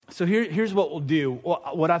So here's what we'll do.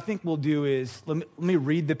 What I think we'll do is, let me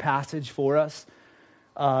read the passage for us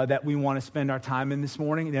that we want to spend our time in this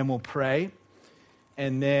morning, and then we'll pray.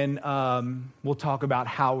 And then we'll talk about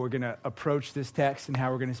how we're going to approach this text and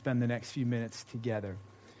how we're going to spend the next few minutes together.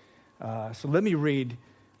 So let me read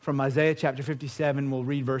from Isaiah chapter 57. We'll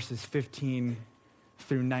read verses 15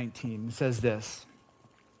 through 19. It says this: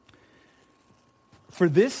 "For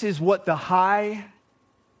this is what the high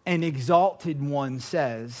and exalted one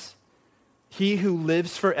says, he who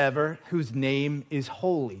lives forever, whose name is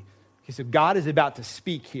holy." Okay, so God is about to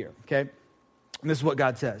speak here, okay? And this is what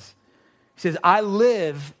God says. He says, "I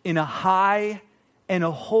live in a high and a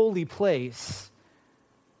holy place,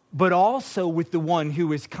 but also with the one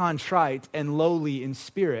who is contrite and lowly in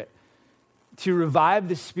spirit, to revive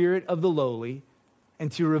the spirit of the lowly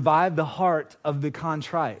and to revive the heart of the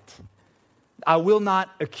contrite. I will not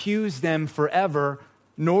accuse them forever,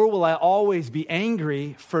 nor will I always be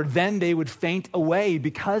angry, for then they would faint away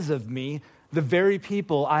because of me, the very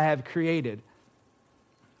people I have created.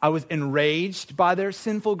 I was enraged by their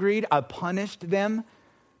sinful greed. I punished them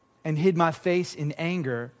and hid my face in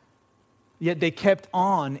anger, yet they kept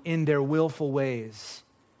on in their willful ways.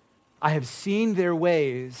 I have seen their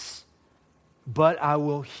ways, but I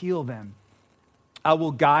will heal them. I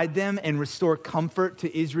will guide them and restore comfort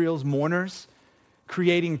to Israel's mourners,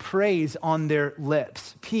 creating praise on their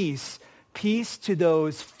lips. Peace, peace to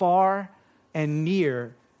those far and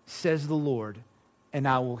near, says the Lord, and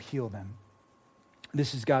I will heal them."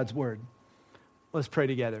 This is God's word. Let's pray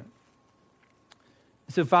together.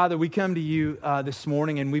 So, Father, we come to you this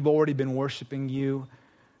morning, and we've already been worshiping you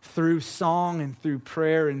through song and through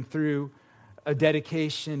prayer and through a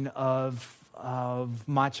dedication of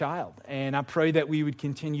my child. And I pray that we would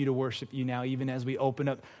continue to worship you now, even as we open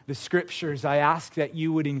up the scriptures. I ask that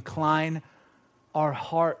you would incline our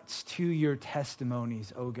hearts to your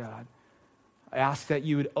testimonies, oh God. I ask that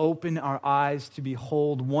you would open our eyes to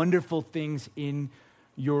behold wonderful things in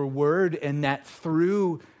your word, and that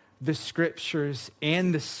through the scriptures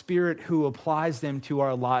and the Spirit who applies them to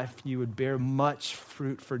our life, you would bear much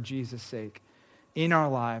fruit for Jesus' sake in our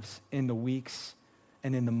lives, in the weeks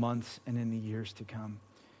and in the months and in the years to come.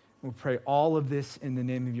 We'll pray all of this in the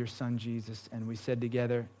name of your Son, Jesus. And we said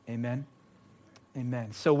together, amen.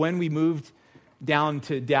 Amen. So when we moved down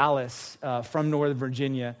to Dallas from Northern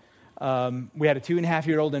Virginia, we had a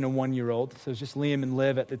 2.5-year-old and a 1-year-old. So it was just Liam and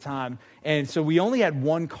Liv at the time. And so we only had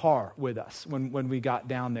one car with us when we got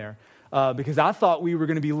down there because I thought we were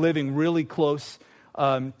going to be living really close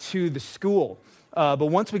to the school. But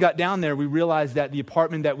once we got down there, we realized that the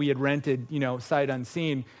apartment that we had rented, sight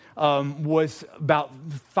unseen, was about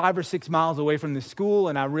 5 or 6 miles away from the school.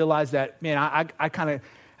 And I realized that, man, I kind of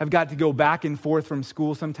have got to go back and forth from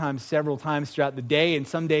school sometimes several times throughout the day. And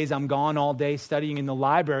some days I'm gone all day studying in the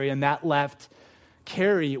library, and that left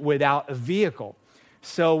Carrie without a vehicle.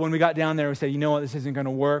 So when we got down there, we said, you know what, this isn't going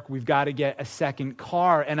to work. We've got to get a second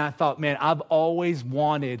car. And I thought, man, I've always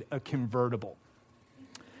wanted a convertible.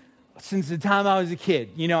 Since the time I was a kid,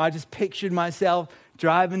 I just pictured myself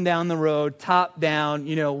driving down the road, top down,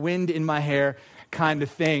 wind in my hair kind of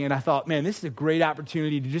thing. And I thought, man, this is a great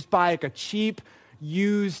opportunity to just buy like a cheap,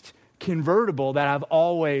 used convertible that I've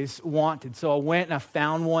always wanted. So I went and I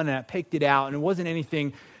found one and I picked it out. And it wasn't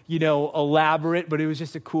anything, elaborate, but it was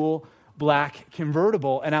just a cool black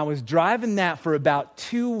convertible. And I was driving that for about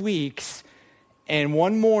 2 weeks. And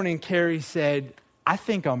one morning, Carrie said, "I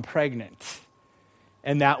think I'm pregnant."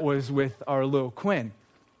 And that was with our little Quinn.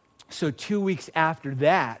 So 2 weeks after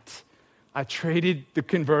that, I traded the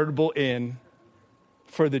convertible in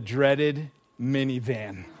for the dreaded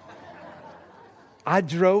minivan. I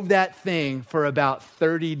drove that thing for about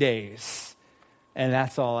 30 days, and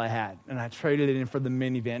that's all I had. And I traded it in for the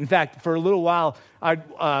minivan. In fact, for a little while, I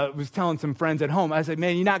was telling some friends at home, I said,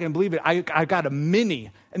 man, you're not going to believe it. I got a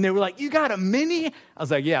Mini. And they were like, you got a Mini? I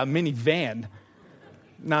was like, yeah, a minivan,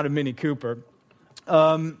 not a Mini Cooper.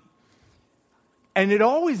 And it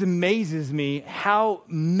always amazes me how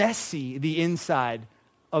messy the inside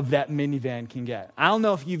of that minivan can get. I don't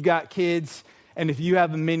know if you've got kids and if you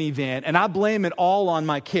have a minivan, and I blame it all on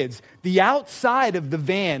my kids. The outside of the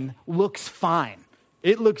van looks fine.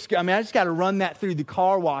 It looks good. I just got to run that through the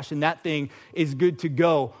car wash and that thing is good to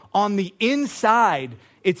go. On the inside,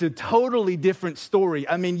 it's a totally different story.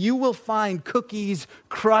 You will find cookies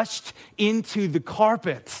crushed into the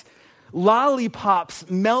carpet, lollipops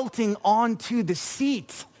melting onto the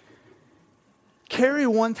seat. Carrie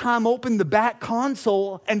one time opened the back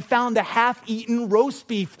console and found a half-eaten roast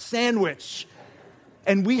beef sandwich.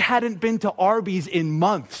 And we hadn't been to Arby's in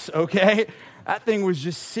months, okay? That thing was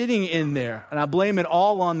just sitting in there, and I blame it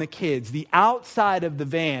all on the kids. The outside of the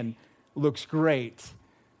van looks great,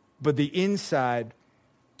 but the inside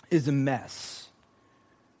is a mess.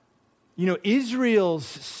 You know, Israel's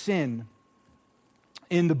sin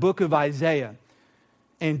in the book of Isaiah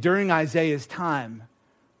and during Isaiah's time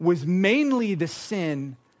was mainly the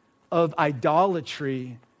sin of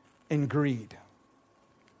idolatry and greed.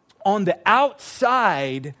 On the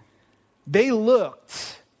outside, they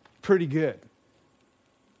looked pretty good.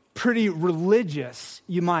 Pretty religious,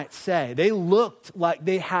 you might say. They looked like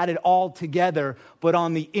they had it all together, but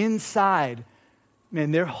on the inside,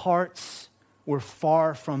 man, their hearts were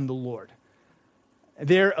far from the Lord.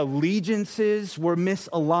 Their allegiances were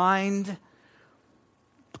misaligned.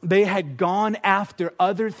 They had gone after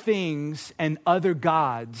other things and other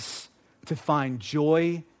gods to find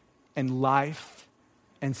joy and life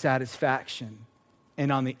and satisfaction.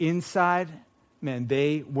 And on the inside, man,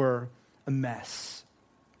 they were a mess.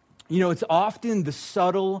 You know, it's often the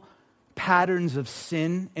subtle patterns of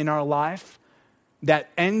sin in our life that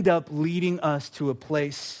end up leading us to a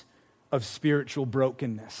place of spiritual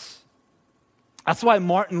brokenness. That's why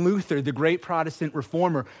Martin Luther, the great Protestant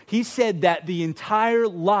reformer, he said that the entire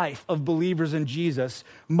life of believers in Jesus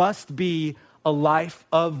must be a life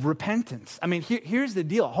of repentance. I mean, here's the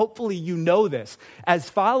deal. Hopefully you know this. As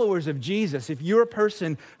followers of Jesus, if you're a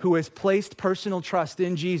person who has placed personal trust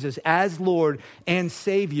in Jesus as Lord and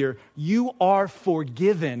Savior, you are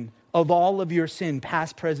forgiven of all of your sin,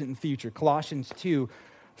 past, present, and future. Colossians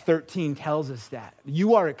 2:13 tells us that.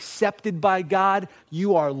 You are accepted by God,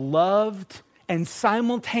 you are loved, and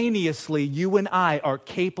simultaneously, you and I are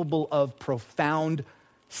capable of profound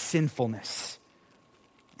sinfulness.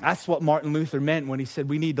 That's what Martin Luther meant when he said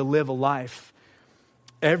we need to live a life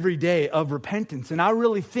every day of repentance. And I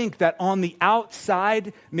really think that on the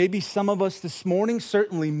outside, maybe some of us this morning,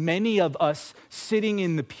 certainly many of us sitting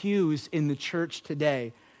in the pews in the church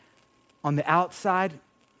today, on the outside,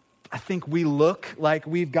 I think we look like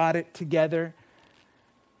we've got it together.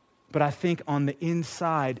 But I think on the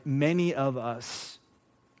inside, many of us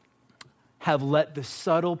have let the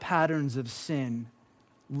subtle patterns of sin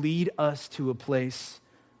lead us to a place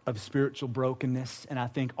of spiritual brokenness. And I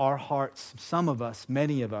think our hearts, some of us,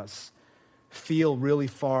 many of us, feel really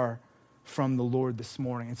far from the Lord this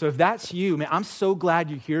morning. And so if that's you, man, I'm so glad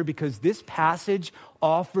you're here because this passage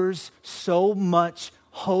offers so much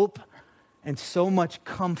hope and so much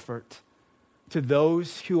comfort to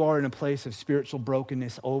those who are in a place of spiritual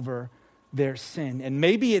brokenness over their sin. And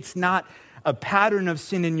maybe it's not a pattern of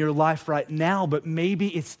sin in your life right now, but maybe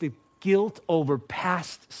it's the guilt over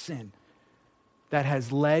past sin that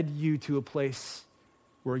has led you to a place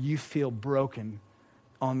where you feel broken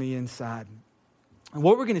on the inside. And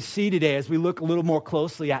what we're going to see today as we look a little more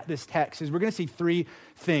closely at this text is we're going to see three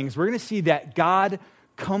things. We're going to see that God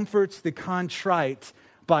comforts the contrite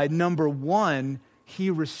by, number one, he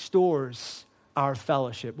restores our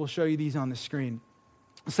fellowship. We'll show you these on the screen.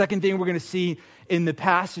 The second thing we're going to see in the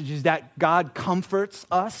passage is that God comforts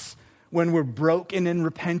us when we're broken and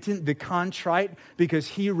repentant, the contrite, because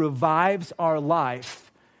he revives our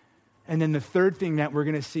life. And then the third thing that we're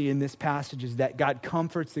going to see in this passage is that God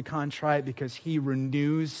comforts the contrite because he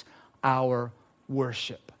renews our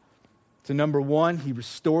worship. So number one, he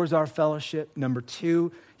restores our fellowship. Number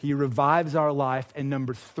two, he revives our life. And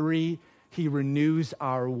number three, he renews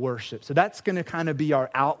our worship. So that's going to kind of be our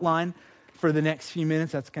outline for the next few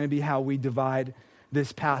minutes. That's going to be how we divide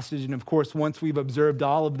this passage. And of course, once we've observed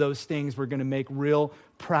all of those things, we're going to make real,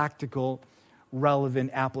 practical,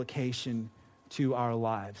 relevant application to our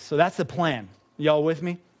lives. So that's the plan. Y'all with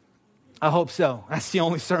me? I hope so. That's the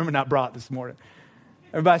only sermon I brought this morning.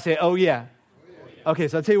 Everybody say, oh yeah. Okay,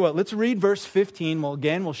 so I'll tell you what, let's read verse 15. Well,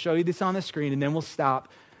 again, we'll show you this on the screen, and then we'll stop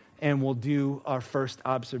and we'll do our first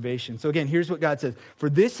observation. So again, here's what God says. For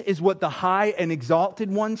this is what the high and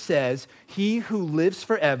exalted one says, he who lives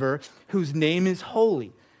forever, whose name is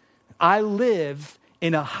holy. I live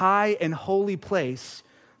in a high and holy place,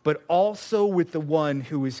 but also with the one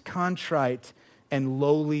who is contrite and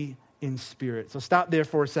lowly in spirit. So stop there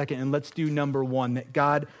for a second and let's do number one, that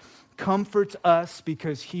God comforts us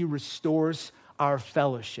because he restores our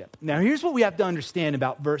fellowship. Now here's what we have to understand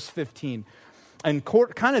about verse 15. And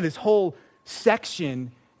kind of this whole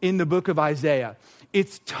section in the book of Isaiah.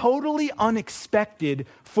 It's totally unexpected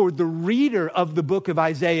for the reader of the book of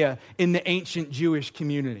Isaiah in the ancient Jewish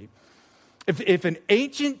community. If an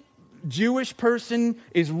ancient Jewish person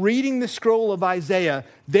is reading the scroll of Isaiah,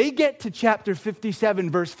 they get to chapter 57,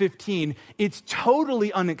 verse 15. It's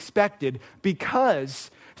totally unexpected because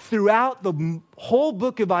throughout the whole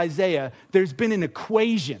book of Isaiah, there's been an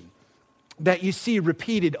equation that you see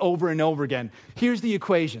repeated over and over again. Here's the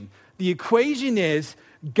equation. The equation is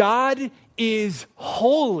God is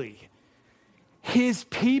holy. His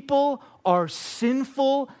people are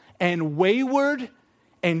sinful and wayward,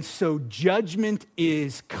 and so judgment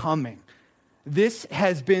is coming. This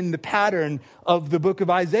has been the pattern of the book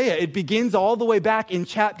of Isaiah. It begins all the way back in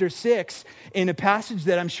chapter 6 in a passage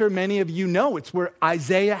that I'm sure many of you know. It's where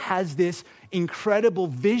Isaiah has this incredible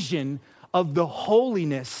vision of the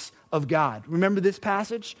holiness of God. Remember this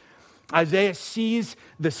passage? Isaiah sees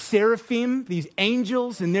the seraphim, these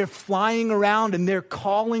angels, and they're flying around and they're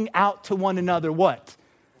calling out to one another. What?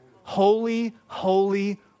 Holy,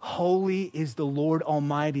 holy, holy is the Lord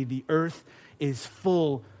Almighty. The earth is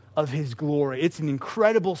full of his glory. It's an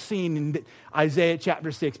incredible scene in Isaiah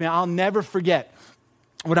chapter 6. Man, I'll never forget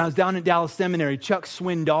when I was down at Dallas Seminary, Chuck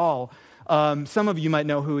Swindoll, some of you might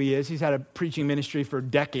know who he is. He's had a preaching ministry for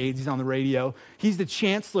decades. He's on the radio. He's the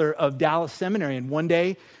chancellor of Dallas Seminary. And one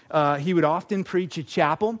day, he would often preach at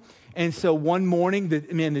chapel. And so one morning,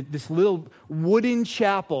 this little wooden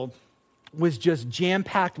chapel was just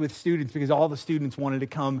jam-packed with students because all the students wanted to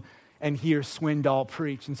come and hear Swindoll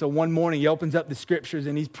preach. And so one morning, he opens up the scriptures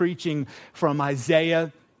and he's preaching from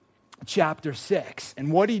Isaiah chapter 6.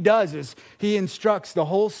 And what he does is he instructs the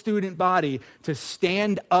whole student body to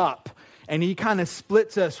stand up. And he kind of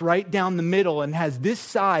splits us right down the middle and has this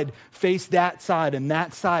side face that side and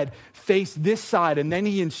that side face this side. And then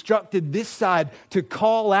he instructed this side to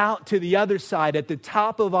call out to the other side at the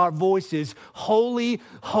top of our voices, holy,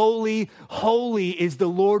 holy, holy is the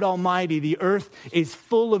Lord Almighty. The earth is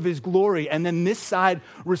full of his glory. And then this side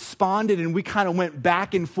responded and we kind of went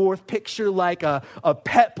back and forth, picture like a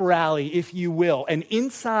pep rally, if you will. And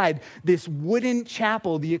inside this wooden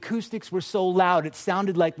chapel, the acoustics were so loud, it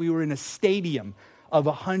sounded like we were in a stadium of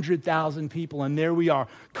 100,000 people. And there we are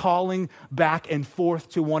calling back and forth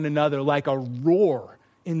to one another like a roar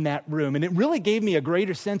in that room. And it really gave me a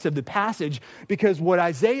greater sense of the passage because what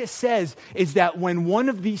Isaiah says is that when one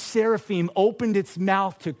of these seraphim opened its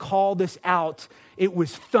mouth to call this out, it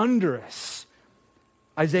was thunderous.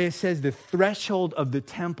 Isaiah says the threshold of the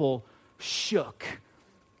temple shook.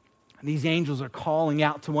 These angels are calling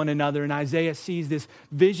out to one another, and Isaiah sees this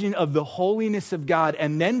vision of the holiness of God.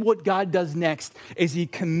 And then what God does next is he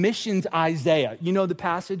commissions Isaiah. You know the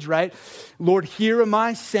passage, right? Lord, here am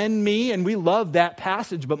I, send me. And we love that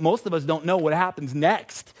passage, but most of us don't know what happens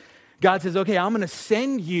next. God says, okay, I'm going to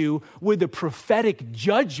send you with a prophetic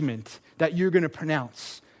judgment that you're going to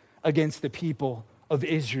pronounce against the people of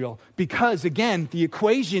Israel. Because again, the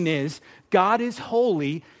equation is God is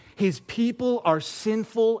holy, his people are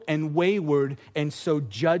sinful and wayward, and so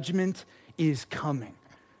judgment is coming.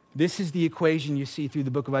 This is the equation you see through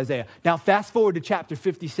the book of Isaiah. Now, fast forward to chapter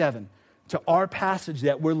 57, to our passage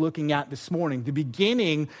that we're looking at this morning. The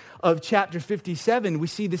beginning of chapter 57, we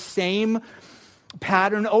see the same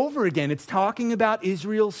pattern over again. It's talking about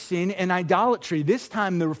Israel's sin and idolatry. This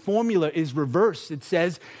time, the formula is reversed. It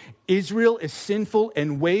says, Israel is sinful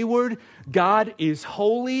and wayward. God is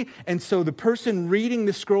holy. And so the person reading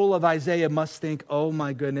the scroll of Isaiah must think, oh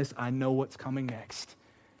my goodness, I know what's coming next.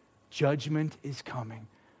 Judgment is coming.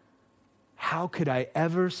 How could I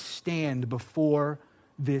ever stand before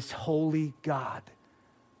this holy God?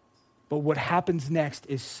 But what happens next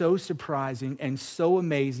is so surprising and so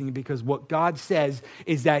amazing because what God says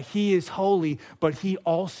is that he is holy, but he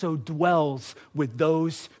also dwells with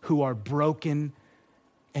those who are broken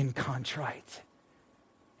and contrite.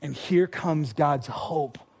 And here comes God's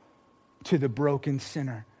hope to the broken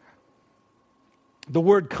sinner. The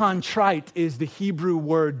word contrite is the Hebrew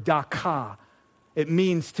word dakah. It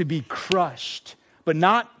means to be crushed, but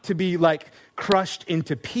not to be like crushed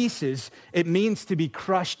into pieces. It means to be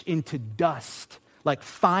crushed into dust, like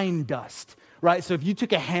fine dust, right? So if you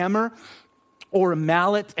took a hammer or a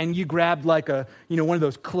mallet and you grabbed like one of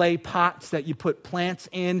those clay pots that you put plants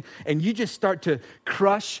in and you just start to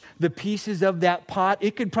crush the pieces of that pot,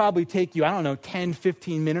 it could probably take you, 10,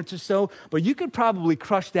 15 minutes or so, but you could probably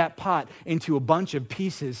crush that pot into a bunch of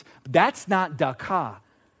pieces. That's not dakah.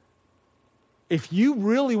 If you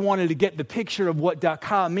really wanted to get the picture of what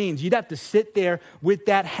dakah means, you'd have to sit there with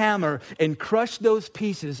that hammer and crush those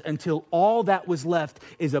pieces until all that was left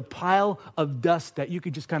is a pile of dust that you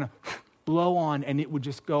could just kind of blow on and it would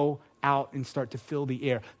just go out and start to fill the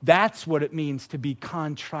air. That's what it means to be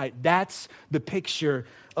contrite. That's the picture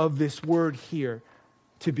of this word here,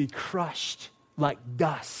 to be crushed like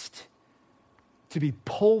dust, to be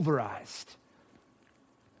pulverized.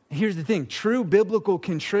 Here's the thing, true biblical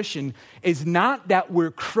contrition is not that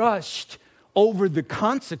we're crushed over the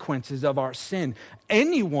consequences of our sin.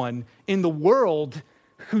 Anyone in the world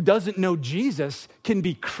who doesn't know Jesus can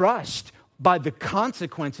be crushed by the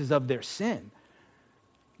consequences of their sin.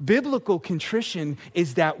 Biblical contrition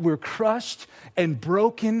is that we're crushed and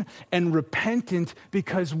broken and repentant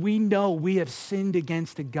because we know we have sinned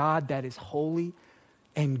against a God that is holy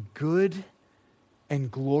and good and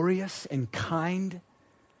glorious and kind.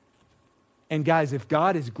 And guys, if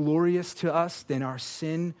God is glorious to us, then our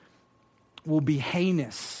sin will be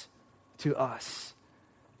heinous to us.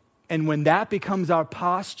 And when that becomes our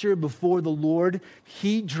posture before the Lord,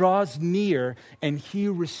 He draws near and He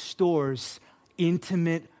restores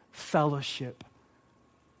intimate fellowship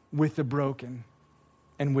with the broken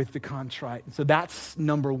and with the contrite. So that's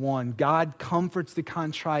number one. God comforts the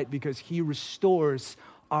contrite because He restores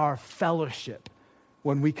our fellowship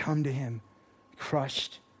when we come to Him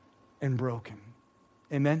crushed and broken.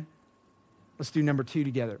 Amen? Let's do number two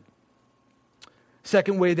together.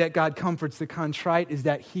 Second way that God comforts the contrite is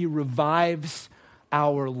that He revives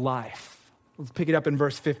our life. Let's pick it up in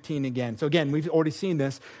verse 15 again. So again, we've already seen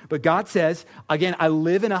this, but God says, again, I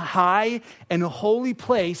live in a high and a holy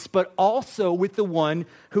place, but also with the one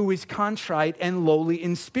who is contrite and lowly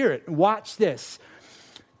in spirit. Watch this.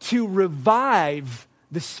 To revive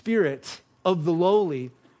the spirit of the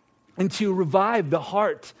lowly and to revive the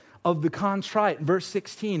heart of the contrite. Verse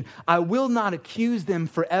 16, I will not accuse them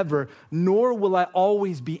forever, nor will I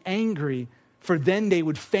always be angry, for then they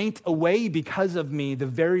would faint away because of me, the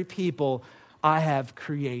very people I have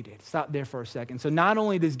created. Stop there for a second. So not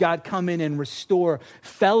only does God come in and restore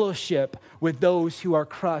fellowship with those who are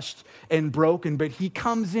crushed and broken, but He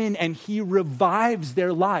comes in and He revives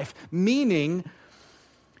their life, meaning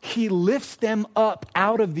He lifts them up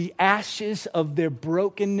out of the ashes of their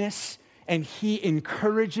brokenness, and He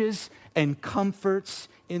encourages and comforts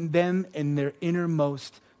in them in their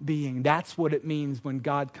innermost being. That's what it means when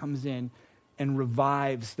God comes in and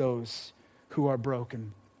revives those who are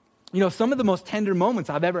broken. You know, some of the most tender moments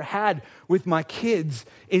I've ever had with my kids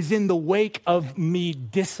is in the wake of me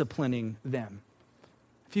disciplining them.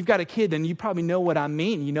 If you've got a kid, then you probably know what I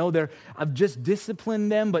mean. You know, I've just disciplined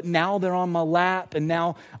them, but now they're on my lap, and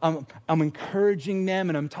now I'm encouraging them,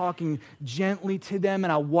 and I'm talking gently to them,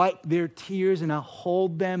 and I wipe their tears, and I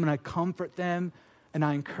hold them, and I comfort them, and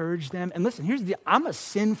I encourage them. And listen, I'm a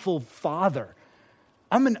sinful father.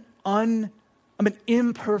 I'm an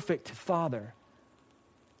imperfect father.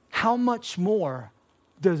 How much more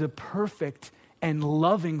does a perfect and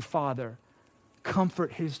loving father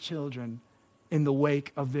comfort his children in the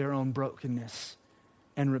wake of their own brokenness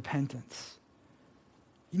and repentance?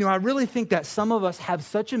 You know, I really think that some of us have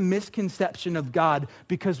such a misconception of God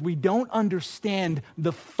because we don't understand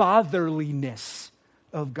the fatherliness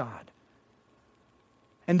of God.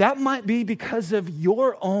 And that might be because of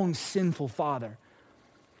your own sinful father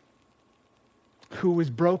who was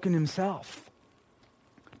broken himself.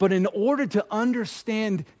 But in order to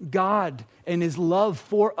understand God and His love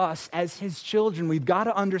for us as His children, we've got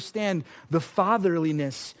to understand the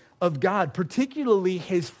fatherliness of God, particularly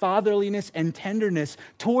His fatherliness and tenderness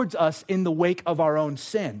towards us in the wake of our own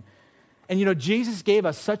sin. And you know, Jesus gave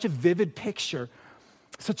us such a vivid picture,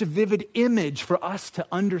 such a vivid image for us to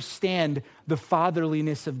understand the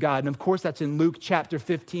fatherliness of God. And of course, that's in Luke chapter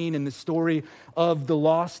 15 in the story of the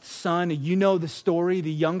lost son. You know the story.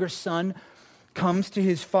 The younger son comes to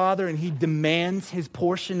his father and he demands his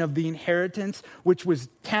portion of the inheritance, which was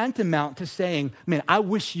tantamount to saying, man, I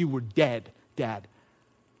wish you were dead, Dad.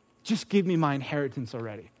 Just give me my inheritance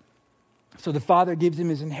already. So the father gives him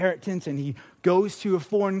his inheritance and he goes to a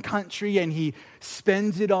foreign country and he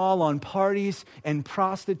spends it all on parties and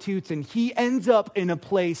prostitutes, and he ends up in a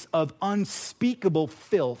place of unspeakable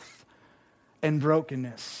filth and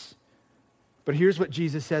brokenness. But here's what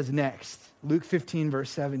Jesus says next. Luke 15, verse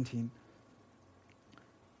 17.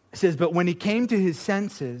 It says, but when he came to his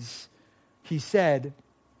senses, he said,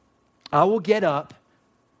 I will get up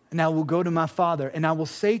and I will go to my father and I will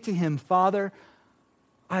say to him, Father,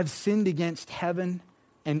 I've sinned against heaven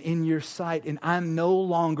and in your sight, and I'm no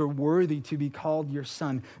longer worthy to be called your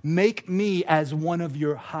son. Make me as one of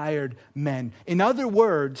your hired men. In other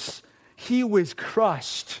words, he was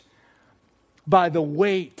crushed by the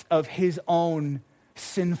weight of his own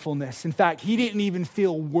sinfulness. In fact, he didn't even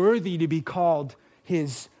feel worthy to be called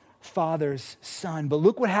his Father's son. But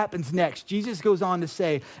look what happens next. Jesus goes on to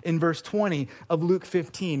say in verse 20 of Luke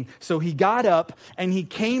 15, so he got up and he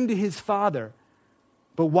came to his father.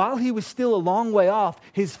 But while he was still a long way off,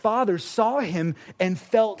 his father saw him and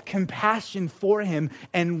felt compassion for him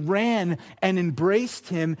and ran and embraced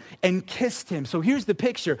him and kissed him. So here's the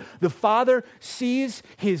picture. The father sees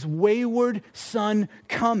his wayward son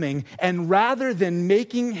coming, and rather than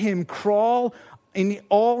making him crawl in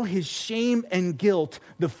all his shame and guilt,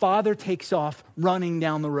 the father takes off running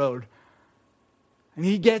down the road And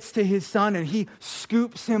he gets to his son and he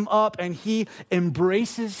scoops him up and he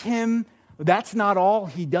embraces him. That's not all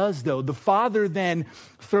he does, though. The father then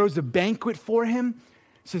throws a banquet for him,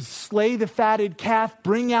 says, slay the fatted calf,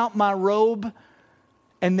 bring out my robe.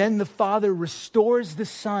 And then the father restores the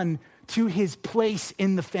son to his place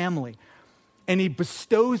in the family. And he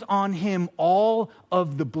bestows on him all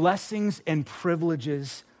of the blessings and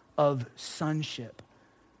privileges of sonship.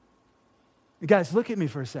 Guys, look at me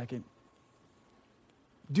for a second.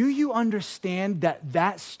 Do you understand that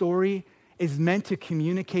that story is meant to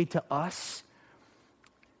communicate to us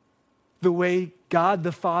the way God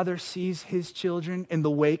the Father sees his children in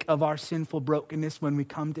the wake of our sinful brokenness when we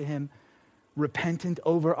come to him repentant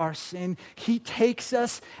over our sin? He takes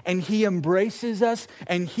us and he embraces us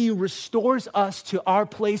and he restores us to our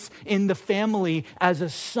place in the family as a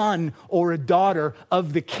son or a daughter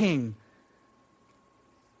of the King.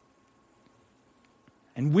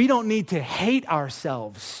 And we don't need to hate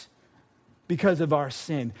ourselves because of our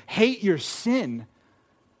sin. Hate your sin,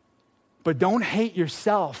 but don't hate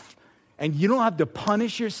yourself. And you don't have to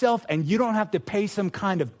punish yourself, and you don't have to pay some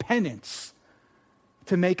kind of penance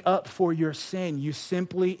to make up for your sin. You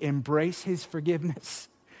simply embrace his forgiveness,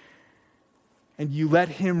 and you let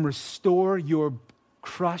him restore your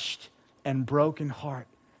crushed and broken heart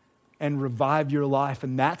and revive your life.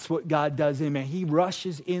 And that's what God does in man. He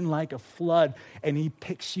rushes in like a flood and he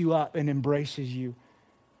picks you up and embraces you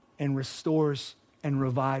and restores and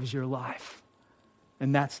revives your life.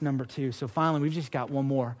 And that's number 2. So finally, we've just got one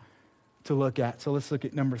more to look at. So let's look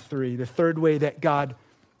at number 3. The third way that God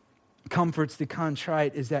comforts the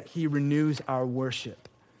contrite is that he renews our worship.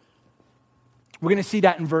 We're going to see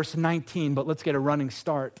that in verse 19, but let's get a running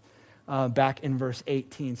start back in verse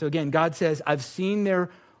 18. So again, God says, I've seen their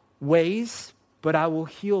ways, but I will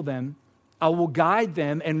heal them. I will guide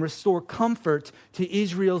them and restore comfort to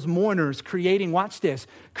Israel's mourners, creating, watch this,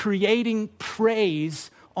 creating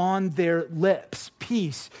praise on their lips.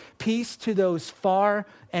 Peace. Peace to those far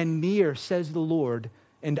and near, says the Lord,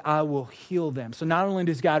 and I will heal them. So not only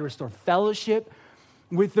does God restore fellowship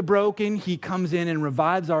with the broken, he comes in and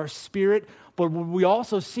revives our spirit, but what we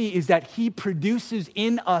also see is that he produces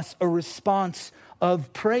in us a response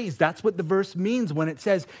of praise. That's what the verse means when it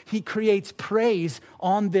says he creates praise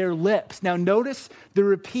on their lips. Now notice the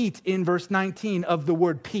repeat in verse 19 of the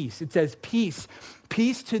word peace. It says peace.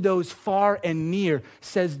 Peace to those far and near,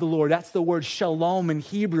 says the Lord. That's the word shalom in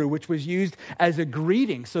Hebrew, which was used as a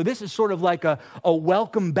greeting. So this is sort of like a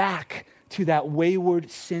welcome back to that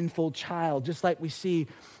wayward, sinful child, just like we see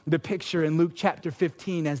the picture in Luke chapter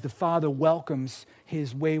 15 as the father welcomes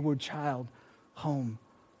his wayward child home.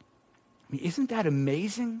 I mean, isn't that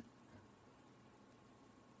amazing?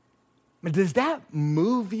 But does that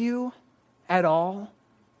move you at all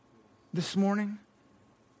this morning?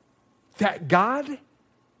 That God,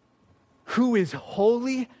 who is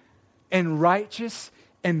holy and righteous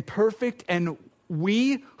and perfect, and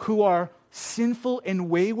we who are sinful and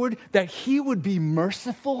wayward, that he would be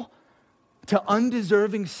merciful to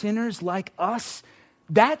undeserving sinners like us,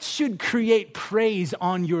 that should create praise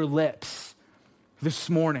on your lips this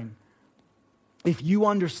morning. If you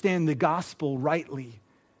understand the gospel rightly.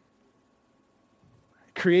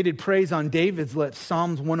 Created praise on David's lips.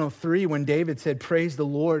 Psalms 103, when David said, praise the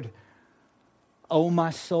Lord, O my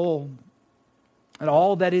soul, and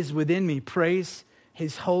all that is within me, praise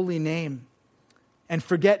his holy name. And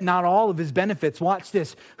forget not all of his benefits. Watch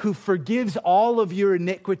this. Who forgives all of your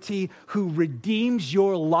iniquity, who redeems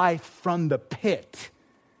your life from the pit,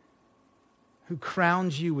 who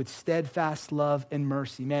crowns you with steadfast love and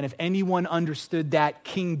mercy. Man, if anyone understood that,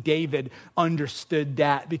 King David understood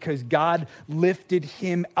that, because God lifted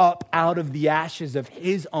him up out of the ashes of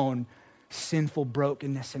his own sinful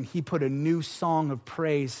brokenness, and he put a new song of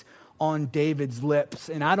praise on David's lips.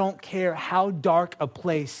 And I don't care how dark a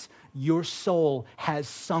place your soul has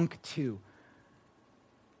sunk to,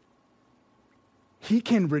 he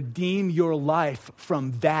can redeem your life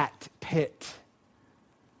from that pit.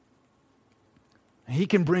 He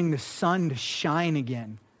can bring the sun to shine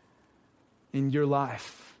again in your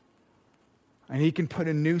life. And he can put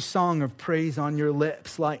a new song of praise on your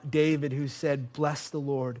lips, like David, who said, bless the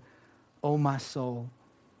Lord, O my soul,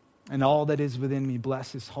 and all that is within me,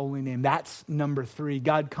 bless his holy name. That's number 3.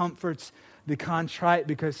 God comforts the contrite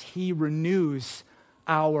because he renews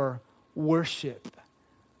our worship.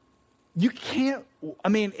 You can't,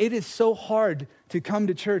 it is so hard to come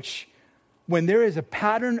to church when there is a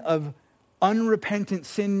pattern of unrepentant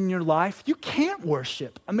sin in your life. You can't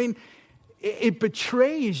worship. It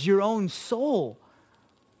betrays your own soul.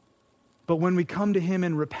 But when we come to him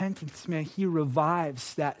in repentance, man, he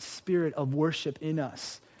revives that spirit of worship in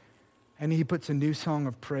us. and he puts a new song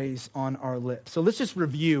of praise on our lips. So let's just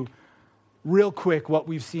review real quick what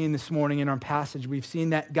we've seen this morning in our passage. We've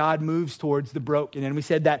seen that God moves towards the broken. And we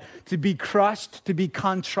said that to be crushed, to be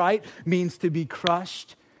contrite, means to be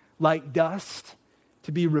crushed like dust.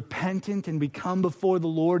 To be repentant and we come before the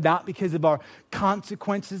Lord, not because of our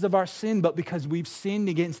consequences of our sin, but because we've sinned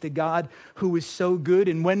against a God who is so good.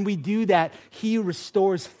 And when we do that, he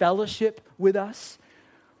restores fellowship with us.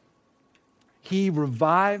 He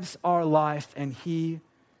revives our life and he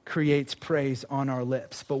creates praise on our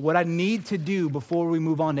lips. But what I need to do before we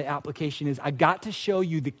move on to application is I got to show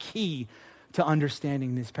you the key to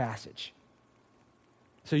understanding this passage.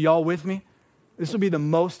 So y'all with me? This will be the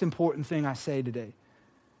most important thing I say today.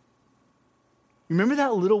 Remember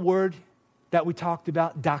that little word that we talked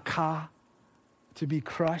about, daka, to be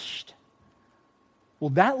crushed? Well,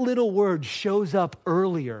 that little word shows up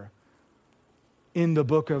earlier in the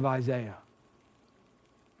book of Isaiah.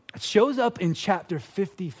 It shows up in chapter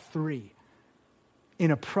 53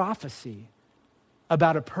 in a prophecy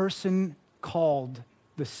about a person called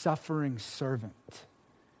the suffering servant.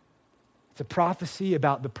 It's a prophecy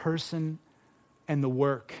about the person and the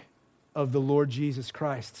work of the Lord Jesus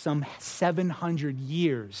Christ, some 700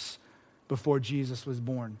 years before Jesus was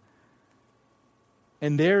born.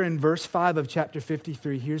 And there in verse 5 of chapter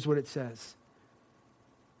 53, here's what it says.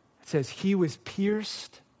 It says, he was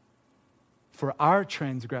pierced for our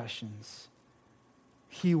transgressions.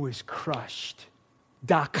 He was crushed,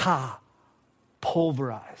 daka,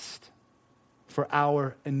 pulverized for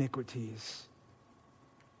our iniquities.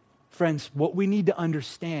 Friends, what we need to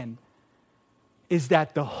understand is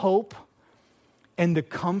that the hope and the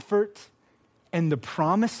comfort and the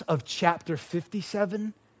promise of chapter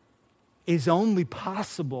 57 is only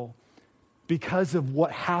possible because of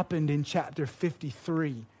what happened in chapter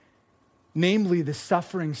 53, namely the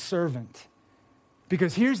suffering servant.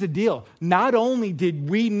 Because here's the deal, not only did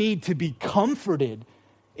we need to be comforted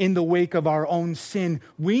in the wake of our own sin,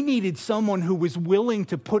 we needed someone who was willing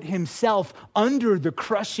to put himself under the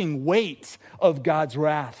crushing weight of God's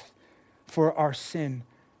wrath for our sin,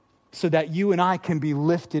 so that you and I can be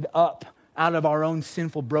lifted up out of our own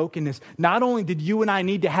sinful brokenness. Not only did you and I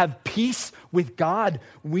need to have peace with God,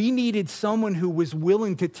 we needed someone who was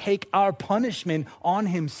willing to take our punishment on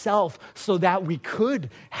himself so that we could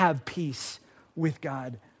have peace with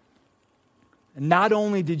God. And not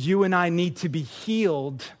only did you and I need to be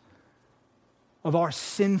healed of our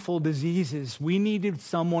sinful diseases, we needed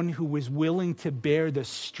someone who was willing to bear the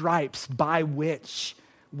stripes by which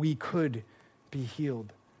we could be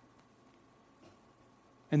healed.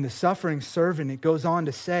 And the suffering servant, it goes on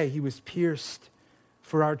to say, he was pierced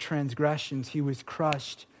for our transgressions. He was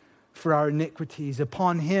crushed for our iniquities.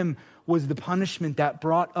 Upon him was the punishment that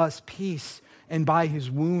brought us peace, and by his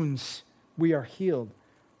wounds we are healed.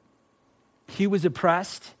 He was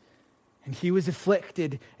oppressed and he was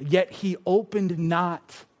afflicted, yet he opened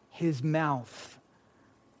not his mouth.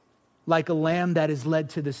 Like a lamb that is led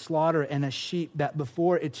to the slaughter, and a sheep that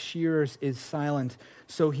before its shearers is silent,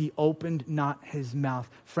 so he opened not his mouth.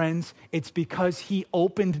 Friends, it's because he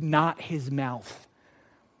opened not his mouth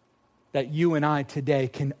that you and I today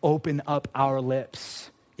can open up our lips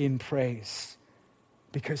in praise,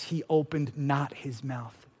 because he opened not his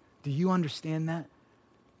mouth. Do you understand that?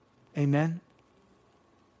 Amen?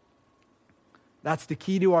 That's the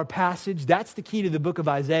key to our passage. That's the key to the book of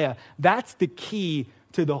Isaiah. That's the key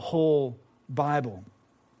to the whole Bible.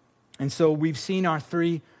 And so we've seen our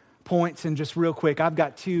 3 points, and just real quick, I've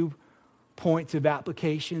got 2 points of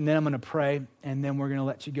application, then I'm going to pray, and then we're going to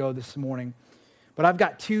let you go this morning. But I've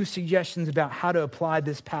got 2 suggestions about how to apply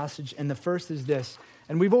this passage, and the first is this,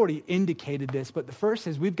 and we've already indicated this, but the first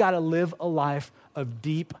is we've got to live a life of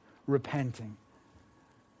deep repenting.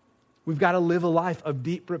 We've got to live a life of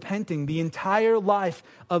deep repenting. The entire life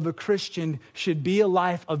of a Christian should be a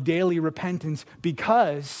life of daily repentance,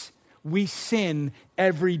 because we sin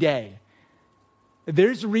every day.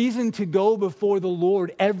 There's reason to go before the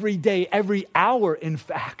Lord every day, every hour, in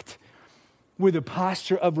fact, with a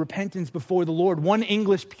posture of repentance before the Lord. One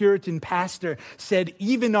English Puritan pastor said,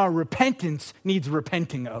 even our repentance needs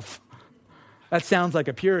repenting of. That sounds like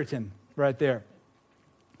a Puritan right there.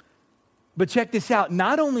 But check this out.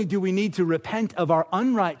 Not only do we need to repent of our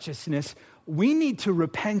unrighteousness, we need to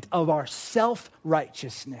repent of our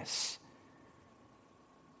self-righteousness.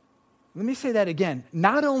 Let me say that again.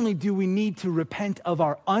 Not only do we need to repent of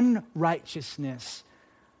our unrighteousness,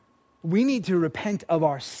 We need to repent of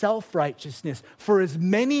our self-righteousness. For as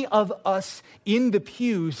many of us in the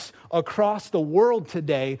pews across the world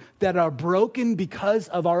today that are broken because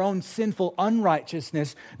of our own sinful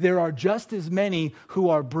unrighteousness, there are just as many who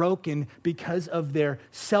are broken because of their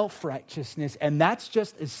self-righteousness. And that's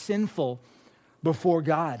just as sinful before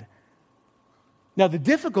God. Now, the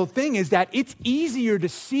difficult thing is that it's easier to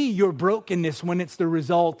see your brokenness when it's the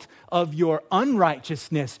result of your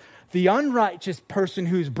unrighteousness. The unrighteous person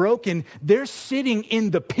who's broken, they're sitting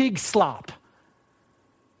in the pig slop.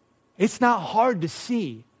 It's not hard to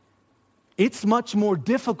see. It's much more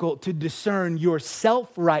difficult to discern your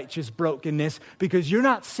self-righteous brokenness because you're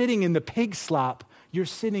not sitting in the pig slop, you're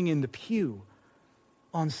sitting in the pew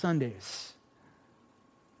on Sundays.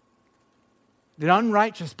 The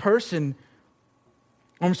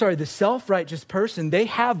self-righteous person, they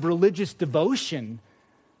have religious devotion.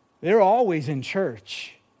 They're always in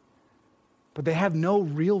church. But they have no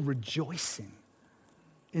real rejoicing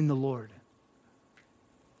in the Lord.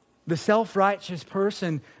 The self-righteous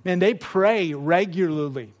person, man, they pray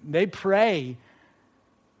regularly. But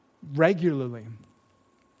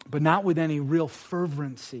not with any real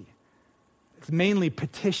fervency. It's mainly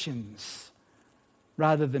petitions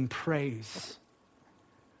rather than praise.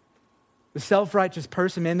 The self-righteous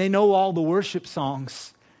person, man, they know all the worship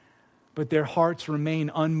songs, but their hearts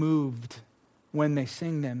remain unmoved when they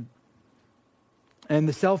sing them. And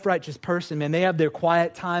the self-righteous person, man, they have their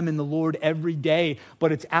quiet time in the Lord every day,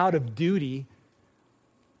 but it's out of duty,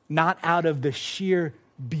 not out of the sheer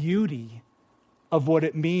beauty of what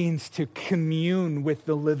it means to commune with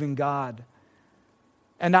the living God.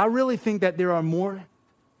 And I really think that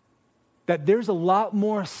there's a lot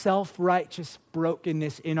more self-righteous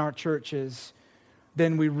brokenness in our churches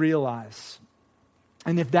than we realize.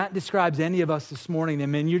 And if that describes any of us this morning,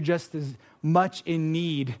 then man, you're just as much in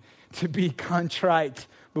need to be contrite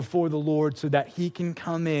before the Lord so that He can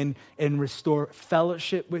come in and restore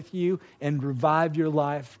fellowship with you and revive your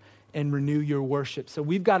life and renew your worship. So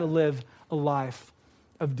we've got to live a life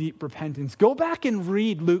of deep repentance. Go back and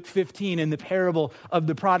read Luke 15 and the parable of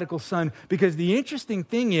the prodigal son, because the interesting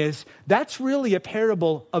thing is that's really a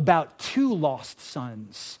parable about two lost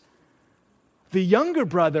sons. The younger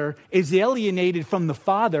brother is alienated from the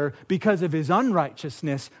father because of his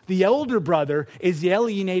unrighteousness. The elder brother is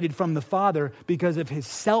alienated from the father because of his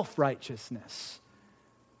self-righteousness.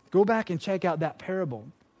 Go back and check out that parable.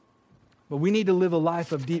 But we need to live a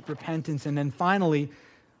life of deep repentance. And then finally,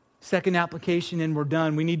 second application, and we're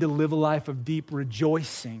done, we need to live a life of deep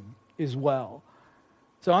rejoicing as well.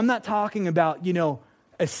 So I'm not talking about,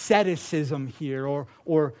 asceticism here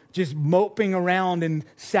or just moping around in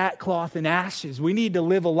sackcloth and ashes. We need to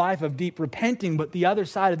live a life of deep repenting, but the other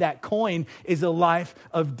side of that coin is a life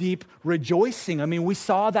of deep rejoicing. I mean, we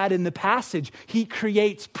saw that in the passage. He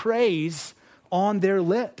creates praise on their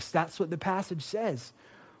lips. That's what the passage says.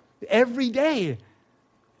 Every day,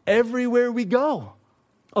 everywhere we go,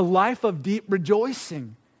 a life of deep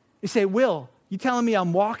rejoicing. You say, Will, you telling me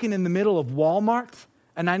I'm walking in the middle of Walmart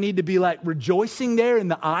and I need to be like rejoicing there in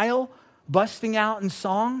the aisle, busting out in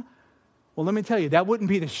song? Well, let me tell you, that wouldn't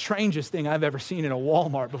be the strangest thing I've ever seen in a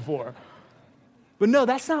Walmart before. But no,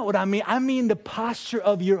 that's not what I mean. I mean the posture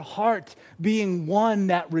of your heart being one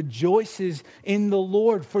that rejoices in the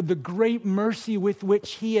Lord for the great mercy with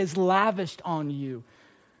which He has lavished on you,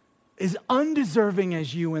 as undeserving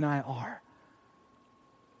as you and I are.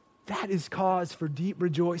 That is cause for deep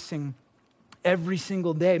rejoicing every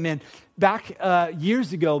single day. Man, back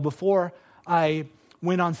years ago, before I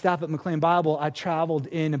went on staff at McLean Bible, I traveled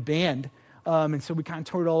in a band. And so we kind of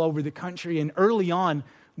toured all over the country. And early on,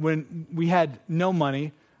 when we had no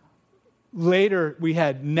money, later we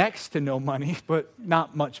had next to no money, but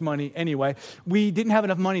not much money anyway, we didn't have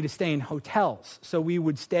enough money to stay in hotels. So we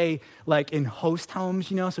would stay like in host homes,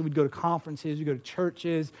 so we'd go to conferences, we'd go to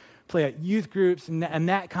churches, play at youth groups and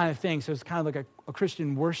that kind of thing. So it's kind of like a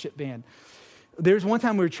Christian worship band. There's one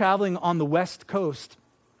time we were traveling on the West Coast,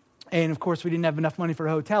 and of course we didn't have enough money for a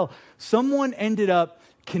hotel. Someone ended up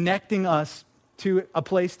connecting us to a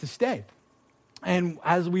place to stay. And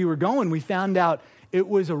as we were going, we found out it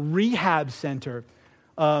was a rehab center,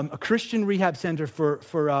 a Christian rehab center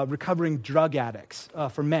for recovering drug addicts,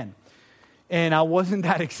 for men. And I wasn't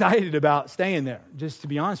that excited about staying there, just to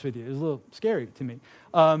be honest with you. It was a little scary to me.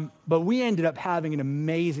 But we ended up having an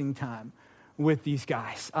amazing time with these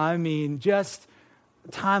guys. I mean, just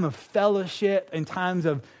time of fellowship and times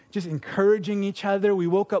of just encouraging each other. We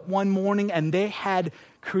woke up one morning and they had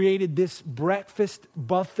created this breakfast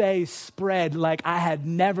buffet spread like I had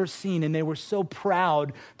never seen, and they were so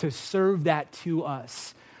proud to serve that to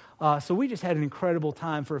us. So we just had an incredible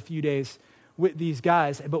time for a few days with these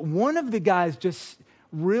guys, but one of the guys just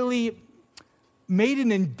really made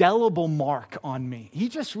an indelible mark on me. He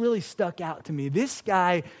just really stuck out to me. This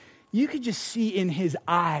guy, you could just see in his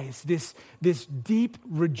eyes this deep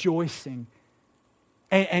rejoicing.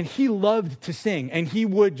 And he loved to sing, and he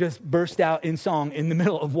would just burst out in song in the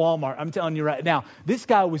middle of Walmart. I'm telling you right now, this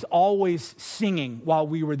guy was always singing while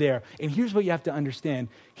we were there. And here's what you have to understand.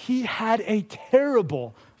 He had a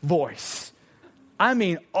terrible voice. I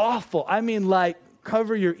mean, awful. I mean, like,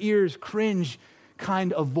 cover your ears, cringe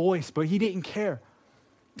kind of voice, but he didn't care.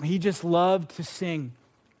 He just loved to sing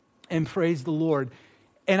and praise the Lord.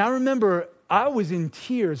 And I remember I was in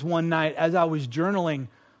tears one night as I was journaling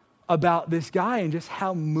about this guy and just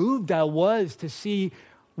how moved I was to see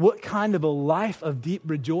what kind of a life of deep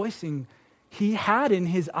rejoicing he had in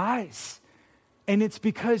his eyes. And it's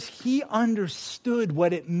because he understood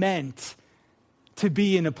what it meant to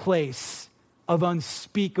be in a place of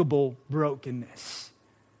unspeakable brokenness.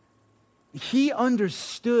 He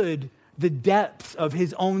understood the depths of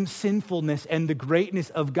his own sinfulness and the greatness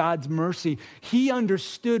of God's mercy. He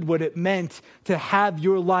understood what it meant to have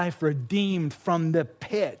your life redeemed from the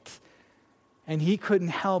pit. And he couldn't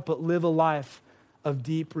help but live a life of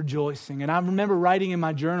deep rejoicing. And I remember writing in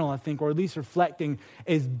my journal, I think, or at least reflecting,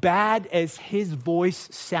 as bad as his voice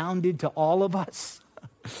sounded to all of us,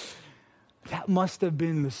 that must have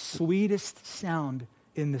been the sweetest sound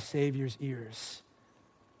in the Savior's ears,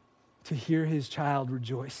 to hear his child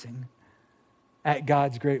rejoicing at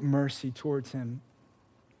God's great mercy towards him.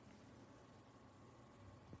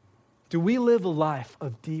 Do we live a life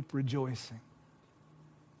of deep rejoicing?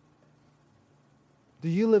 Do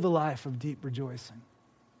you live a life of deep rejoicing?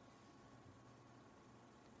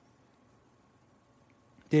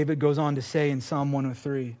 David goes on to say in Psalm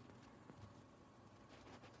 103,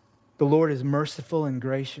 the Lord is merciful and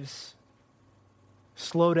gracious,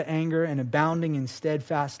 slow to anger and abounding in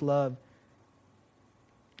steadfast love.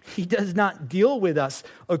 He does not deal with us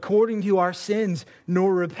according to our sins,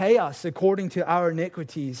 nor repay us according to our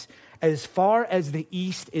iniquities. As far as the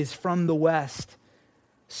east is from the west,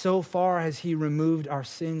 so far has he removed our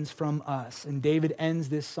sins from us. And David ends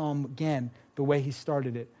this psalm again the way he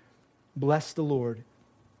started it. Bless the Lord,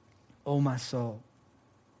 O my soul.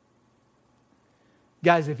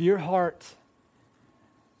 Guys, if your heart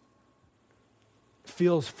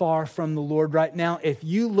feels far from the Lord right now, if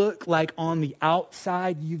you look like on the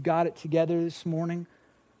outside you've got it together this morning,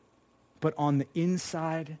 but on the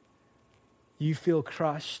inside you feel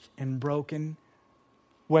crushed and broken,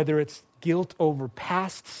 whether it's guilt over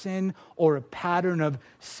past sin or a pattern of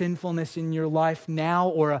sinfulness in your life now,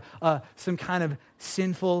 or some kind of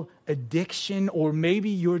sinful addiction, or maybe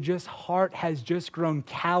your heart has just grown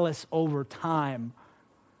callous over time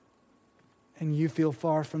and you feel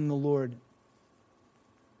far from the Lord.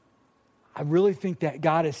 I really think that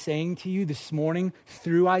God is saying to you this morning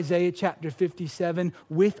through Isaiah chapter 57,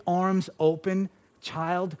 with arms open,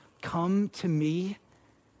 child, come to me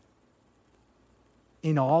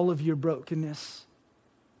in all of your brokenness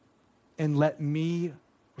and let me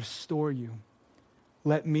restore you.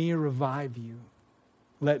 Let me revive you.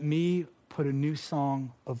 Let me put a new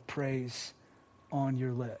song of praise on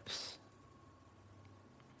your lips.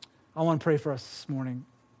 I want to pray for us this morning.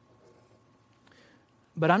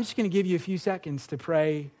 But I'm just going to give you a few seconds to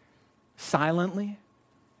pray silently.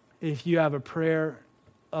 If you have a prayer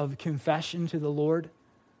of confession to the Lord,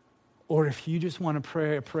 or if you just want to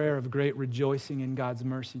pray a prayer of great rejoicing in God's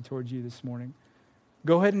mercy towards you this morning,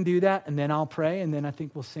 go ahead and do that, and then I'll pray, and then I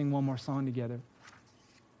think we'll sing one more song together.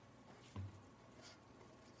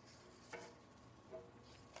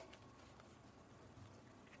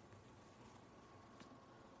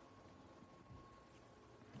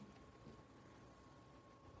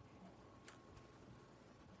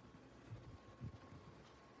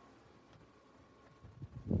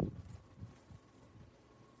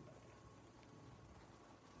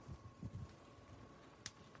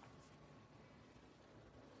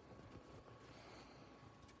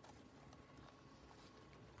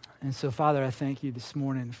 And so, Father, I thank you this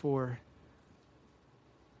morning for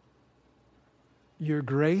your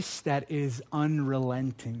grace that is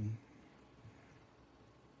unrelenting.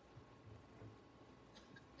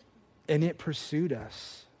 And it pursued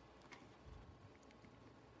us.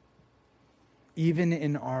 Even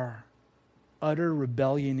in our utter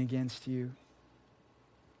rebellion against you.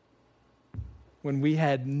 When we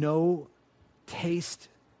had no taste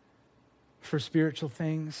for spiritual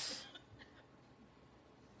things.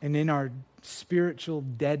 And in our spiritual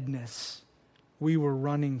deadness, we were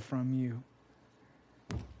running from you.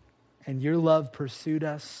 And your love pursued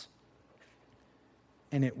us,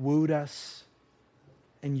 and it wooed us,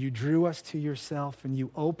 and you drew us to yourself, and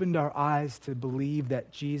you opened our eyes to believe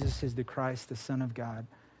that Jesus is the Christ, the Son of God.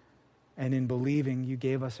 And in believing, you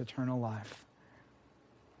gave us eternal life.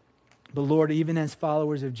 But Lord, even as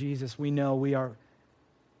followers of Jesus, we know we are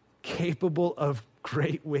capable of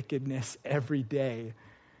great wickedness every day.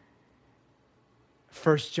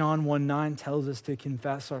 1 John 1:9 tells us to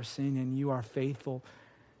confess our sin, and you are faithful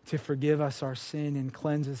to forgive us our sin and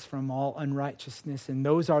cleanse us from all unrighteousness. And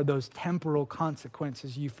those are those temporal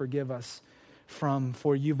consequences you forgive us from,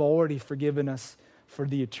 for you've already forgiven us for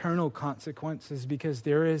the eternal consequences, because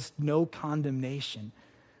there is no condemnation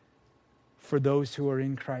for those who are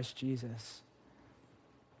in Christ Jesus.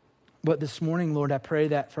 But this morning, Lord, I pray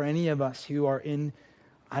that for any of us who are in,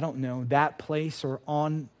 that place or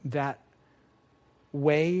on that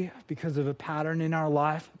way because of a pattern in our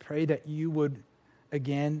life, I pray that you would,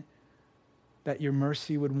 again, that your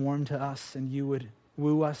mercy would warm to us and you would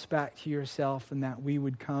woo us back to yourself, and that we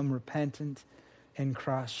would come repentant and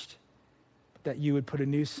crushed. That you would put a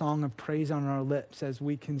new song of praise on our lips as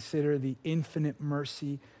we consider the infinite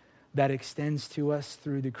mercy that extends to us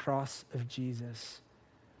through the cross of Jesus.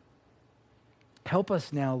 Help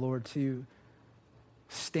us now, Lord, to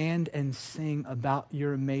stand and sing about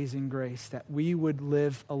your amazing grace, that we would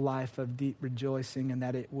live a life of deep rejoicing, and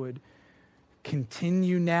that it would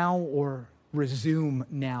continue now or resume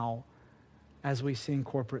now as we sing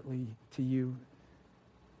corporately to you.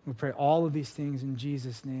 We pray all of these things in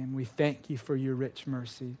Jesus' name. We thank you for your rich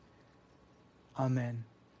mercy. Amen.